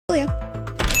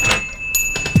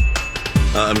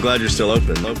I'm glad you're still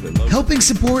open. Helping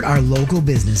support our local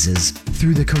businesses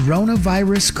through the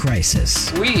coronavirus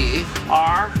crisis. We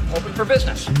are open for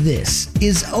business. This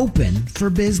is Open for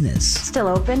Business. Still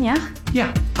open, yeah?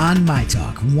 Yeah. On My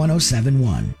Talk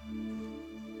 1071.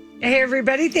 Hey,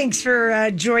 everybody. Thanks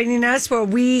for joining us. Well,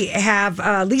 we have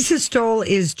Lisa Stoll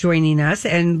is joining us,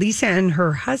 and Lisa and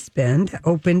her husband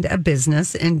opened a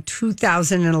business in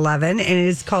 2011, and it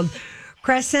is called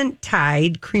Crescent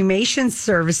Tide Cremation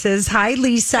Services. Hi,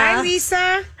 Lisa. Hi,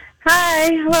 Lisa.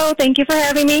 Hi. Hello. Thank you for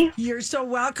having me. You're so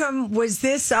welcome. Was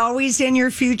this always in your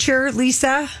future,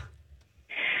 Lisa?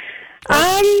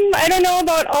 I don't know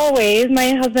about always.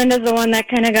 My husband is the one that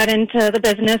kind of got into the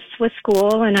business with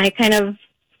school, and I kind of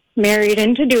married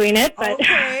into doing it. But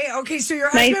Okay. So your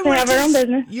nice husband to have our own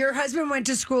business. Your husband went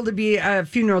to school to be a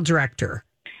funeral director.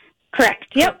 Correct.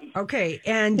 Yep. Okay.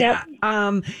 And Yep.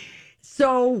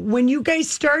 so when you guys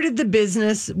started the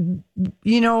business,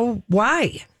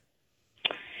 why?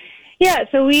 Yeah.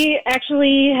 So we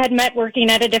actually had met working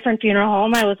at a different funeral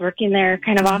home. I was working there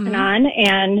kind of off and on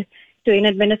and doing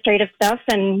administrative stuff.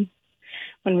 And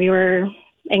when we were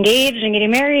engaged and getting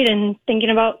married and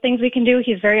thinking about things we can do,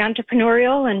 he's very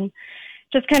entrepreneurial and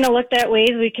just kind of looked at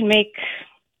ways we can make,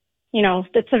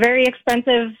 it's a very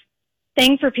expensive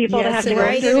thing for people to have to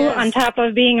go through on top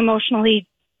of being emotionally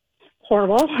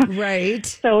horrible. Right.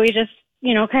 So we just,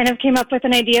 kind of came up with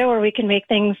an idea where we can make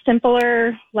things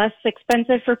simpler, less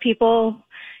expensive for people,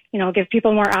 give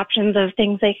people more options of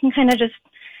things they can kind of just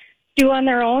do on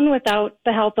their own without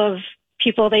the help of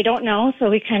people they don't know. So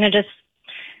we kind of just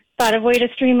thought of a way to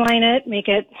streamline it, make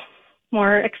it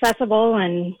more accessible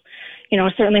and,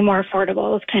 certainly more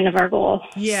affordable is kind of our goal.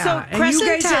 Yeah. So and you guys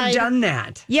Crescent have Tide- done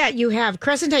that. Yeah, you have.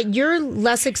 Crescent Tide, you're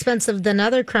less expensive than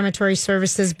other crematory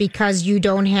services because you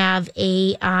don't have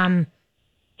a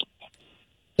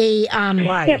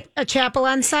chapel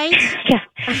on site. Yeah,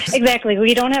 exactly.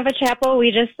 We don't have a chapel.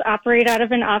 We just operate out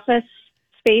of an office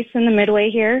space in the Midway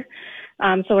here.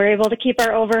 So we're able to keep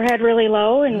our overhead really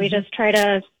low, and we just try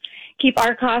to keep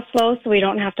our costs low so we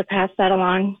don't have to pass that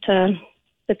along to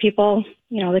the people,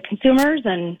 the consumers.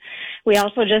 And we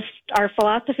also our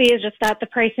philosophy is just that the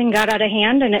pricing got out of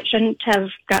hand and it shouldn't have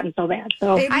gotten so bad.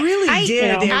 So It really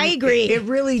did. I agree. It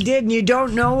really did. And you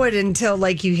don't know it until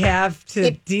you have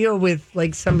to deal with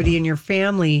somebody in your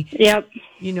family, Yep.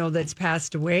 That's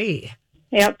passed away.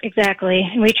 Yep, exactly.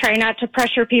 And we try not to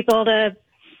pressure people to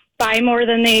buy more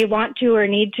than they want to or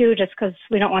need to just because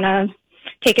we don't want to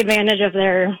take advantage of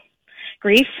their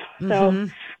grief. So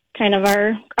kind of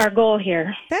our goal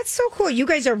here. That's so cool. You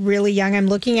guys are really young. I'm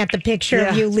looking at the picture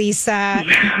of you, Lisa.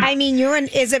 I mean,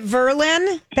 is it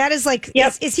Verlin? That is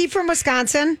Yep. Is he from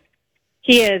Wisconsin?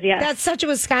 He is, yes. That's such a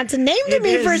Wisconsin name to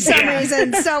me for some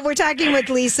reason. So we're talking with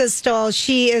Lisa Stoll.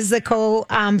 She is the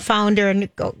co-founder and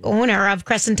owner of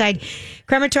Crescent Tide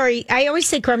Crematory. I always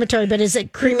say crematory, but is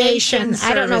it cremation?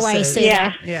 I don't know why I say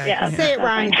that. Yeah. Say it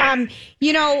wrong. Can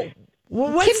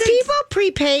people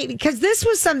prepay? Because this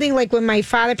was something when my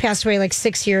father passed away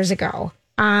 6 years ago.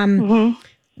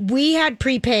 We had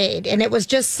prepaid, and it was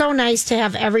just so nice to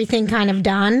have everything kind of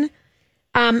done.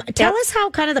 Tell us how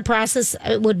kind of the process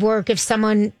would work if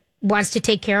someone wants to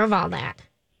take care of all that.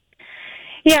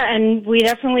 Yeah, and we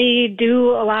definitely do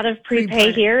a lot of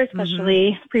prepay here,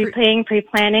 especially prepaying,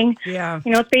 pre-planning. Yeah.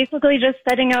 It's basically just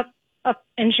setting up an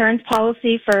insurance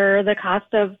policy for the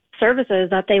cost of services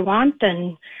that they want.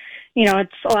 And,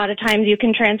 it's a lot of times you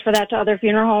can transfer that to other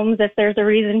funeral homes if there's a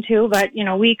reason to. But,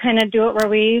 we kind of do it where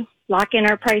we lock in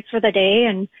our price for the day,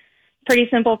 and pretty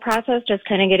simple process, just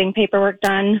kind of getting paperwork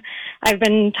done. I've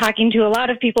been talking to a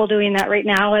lot of people doing that right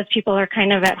now as people are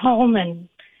kind of at home and,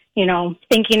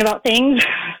 thinking about things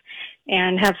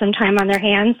and have some time on their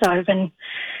hands. So I've been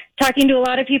talking to a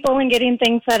lot of people and getting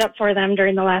things set up for them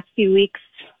during the last few weeks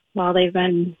while they've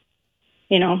been,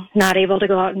 not able to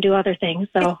go out and do other things.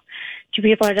 So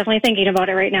people are definitely thinking about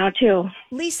it right now too.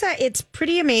 Lisa, it's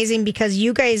pretty amazing because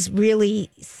you guys really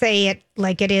say it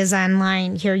like it is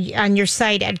online here on your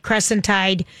site at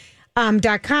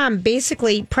crescenttide.com.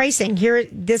 Basically, pricing here.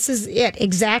 This is it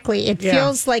exactly. It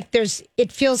feels like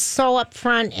it feels so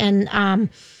upfront and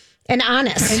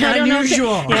honest. And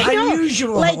unusual.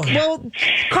 Unusual.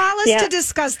 Call us to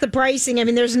discuss the pricing. I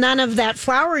mean, there's none of that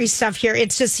flowery stuff here.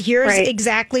 It's just here's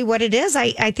exactly what it is.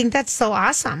 I think that's so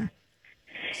awesome.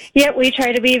 Yeah, we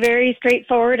try to be very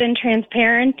straightforward and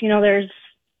transparent. There's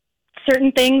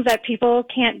certain things that people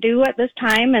can't do at this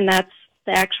time, and that's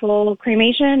the actual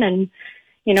cremation. And,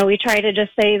 we try to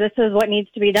just say, this is what needs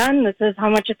to be done. This is how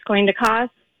much it's going to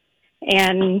cost.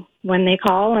 And when they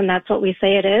call and that's what we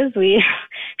say it is,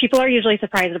 people are usually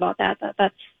surprised about that.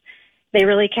 They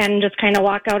really can just kind of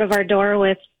walk out of our door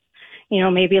with,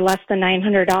 maybe less than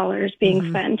 $900 being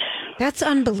spent. That's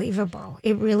unbelievable.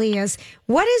 It really is.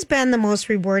 What has been the most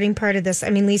rewarding part of this? I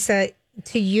mean, Lisa,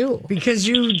 to you. Because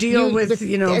you deal with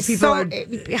people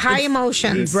high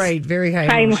emotions. Right, very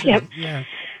high emotions. Yep. Yeah.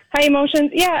 High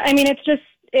emotions. Yeah, I mean, it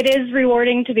is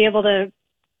rewarding to be able to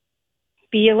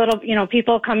be a little,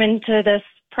 people come into this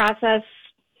process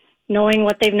knowing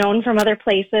what they've known from other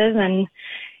places. And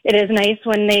it is nice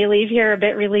when they leave here a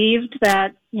bit relieved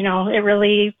that, it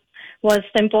really was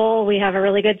simple. We have a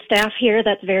really good staff here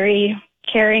that's very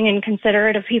caring and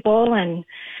considerate of people. And,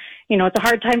 it's a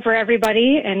hard time for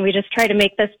everybody. And we just try to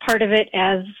make this part of it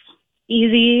as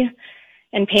easy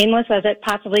and painless as it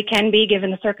possibly can be given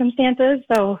the circumstances.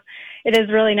 So it is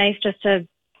really nice just the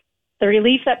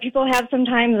relief that people have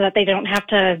sometimes, that they don't have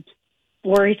to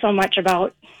worry so much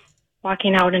about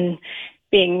walking out and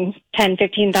being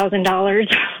 $10,000-$15,000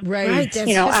 right. out,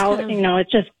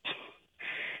 it's just,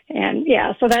 and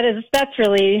yeah, so that's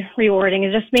really rewarding,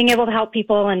 is just being able to help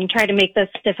people and try to make this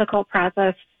difficult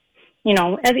process,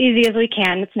 as easy as we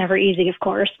can. It's never easy, of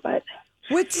course, but.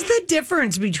 What's the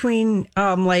difference between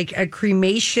like a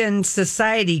cremation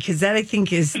society? Because that, I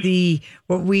think, is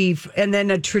and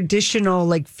then a traditional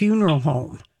like funeral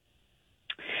home.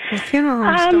 Well,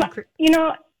 funeral homes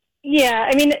yeah,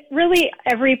 I mean, really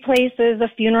every place is a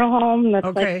funeral home. That's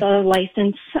okay. like the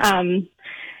license.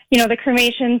 The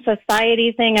cremation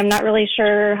society thing, I'm not really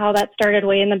sure how that started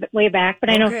way back, but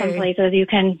I know some places you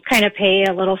can kind of pay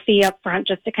a little fee up front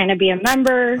just to kind of be a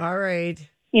member. All right.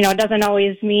 It doesn't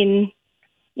always mean,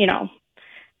 a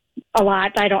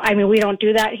lot. We don't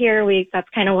do that here. That's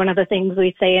kind of one of the things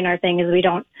we say in our thing is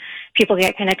people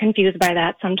get kind of confused by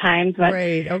that sometimes, but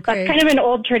that's kind of an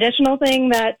old traditional thing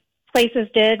that places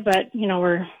did, but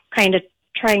we're kind of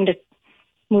trying to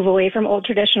move away from old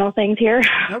traditional things here.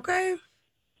 Okay.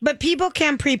 But people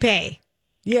can prepay.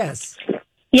 Yes.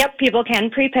 Yep, people can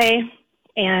prepay,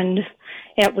 and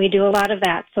we do a lot of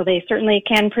that. So they certainly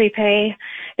can prepay.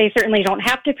 They certainly don't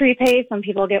have to prepay. Some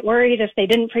people get worried if they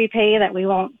didn't prepay that we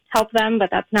won't help them, but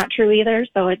that's not true either.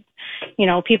 So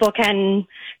people can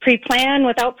pre-plan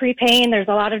without prepaying. There's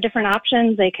a lot of different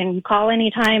options. They can call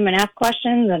anytime and ask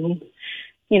questions and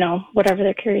whatever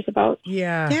they're curious about.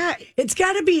 Yeah. It's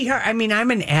got to be hard. I mean,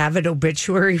 I'm an avid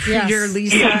obituary reader,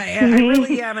 Lisa. I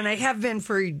really am. And I have been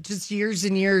for just years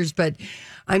and years. But,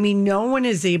 I mean, no one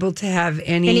is able to have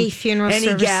any funeral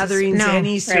services. gatherings,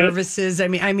 any services. I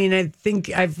mean, I think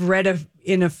I've read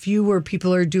in a few where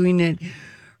people are doing it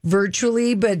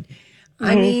virtually. But,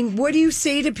 I mean, what do you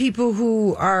say to people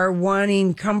who are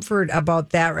wanting comfort about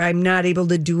that? I'm not able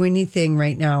to do anything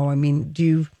right now. I mean,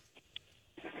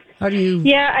 how do you?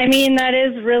 Yeah, I mean, that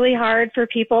is really hard for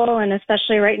people, and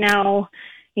especially right now,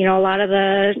 a lot of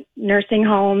the nursing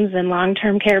homes and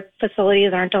long-term care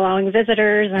facilities aren't allowing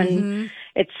visitors, and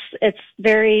it's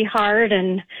very hard,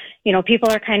 and,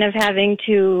 people are kind of having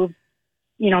to,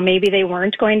 maybe they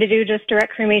weren't going to do just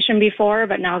direct cremation before,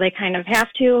 but now they kind of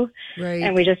have to. Right.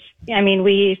 And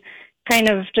we kind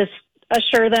of just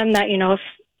assure them that,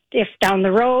 if down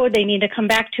the road they need to come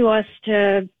back to us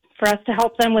for us to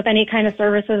help them with any kind of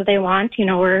services they want.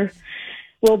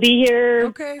 We'll be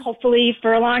here hopefully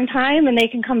for a long time and they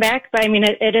can come back. But I mean,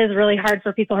 it is really hard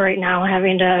for people right now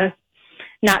having to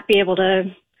not be able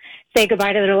to say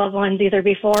goodbye to their loved ones either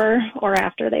before or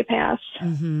after they pass.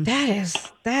 Mm-hmm.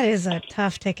 That is a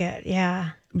tough ticket.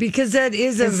 Yeah. Because that's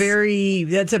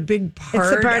a big part.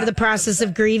 It's a part of the process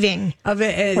of grieving. Of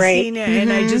it, right. And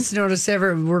I just noticed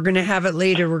we're going to have it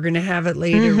later. We're going to have it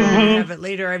later. We're going to have it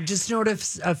later. I've just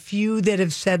noticed a few that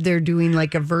have said they're doing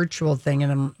like a virtual thing.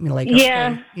 And I'm like,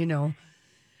 yeah.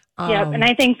 And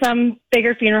I think some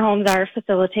bigger funeral homes are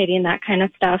facilitating that kind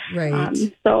of stuff.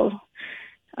 Right.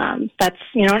 That's,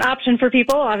 an option for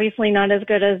people. Obviously not as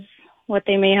good as what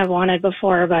they may have wanted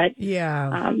before, but just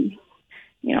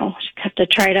have to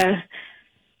try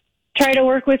to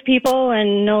work with people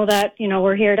and know that,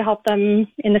 we're here to help them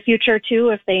in the future too,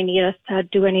 if they need us to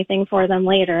do anything for them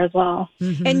later as well.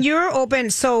 Mm-hmm. And you're open.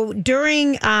 So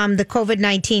during the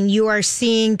COVID-19, you are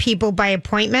seeing people by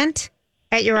appointment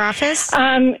at your office?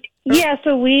 Yeah.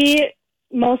 So we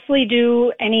mostly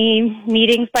do any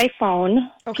meetings by phone.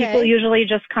 Okay. People usually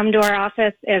just come to our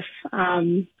office if,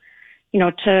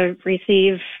 to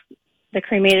receive the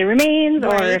cremated remains,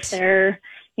 or if they're,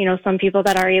 some people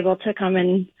that are able to come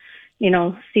and,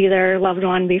 see their loved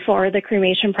one before the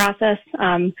cremation process.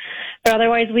 But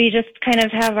otherwise, we just kind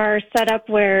of have our setup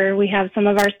where we have some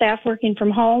of our staff working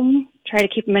from home, try to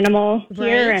keep minimal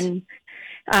here. And,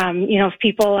 if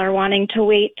people are wanting to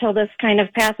wait till this kind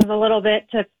of passes a little bit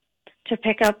to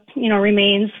pick up,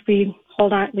 remains, we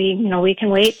hold on, we can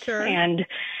wait. Sure. And,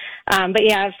 but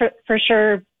yeah, for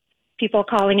sure, people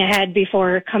calling ahead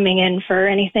before coming in for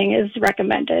anything is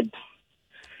recommended.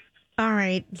 All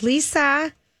right,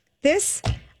 Lisa,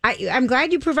 I'm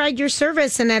glad you provide your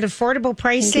service and at affordable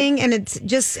pricing. And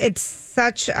it's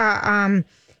such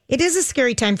it is a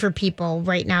scary time for people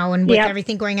right now. And with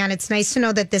everything going on, it's nice to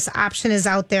know that this option is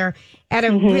out there at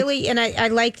a really, and I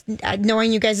like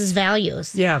knowing you guys'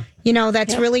 values. Yeah.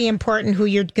 That's really important who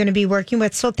you're going to be working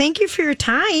with. So thank you for your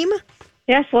time.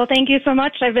 Yes, well, thank you so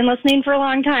much. I've been listening for a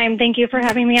long time. Thank you for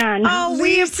having me on. Oh,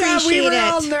 we appreciate we were it.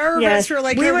 all nervous. Yes. We're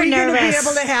like, we are were we going to be nervous.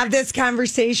 able to have this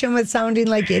conversation with sounding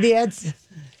like idiots?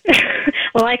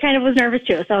 Well, I kind of was nervous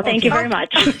too, so thank you very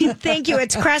much. Thank you.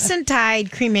 It's Crescent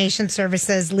Tide Cremation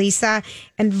Services. Lisa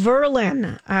and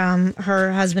Verlin,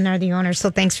 her husband, are the owners. So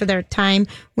thanks for their time.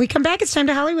 When we come back, it's time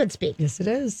to Hollywood Speak. Yes, it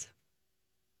is.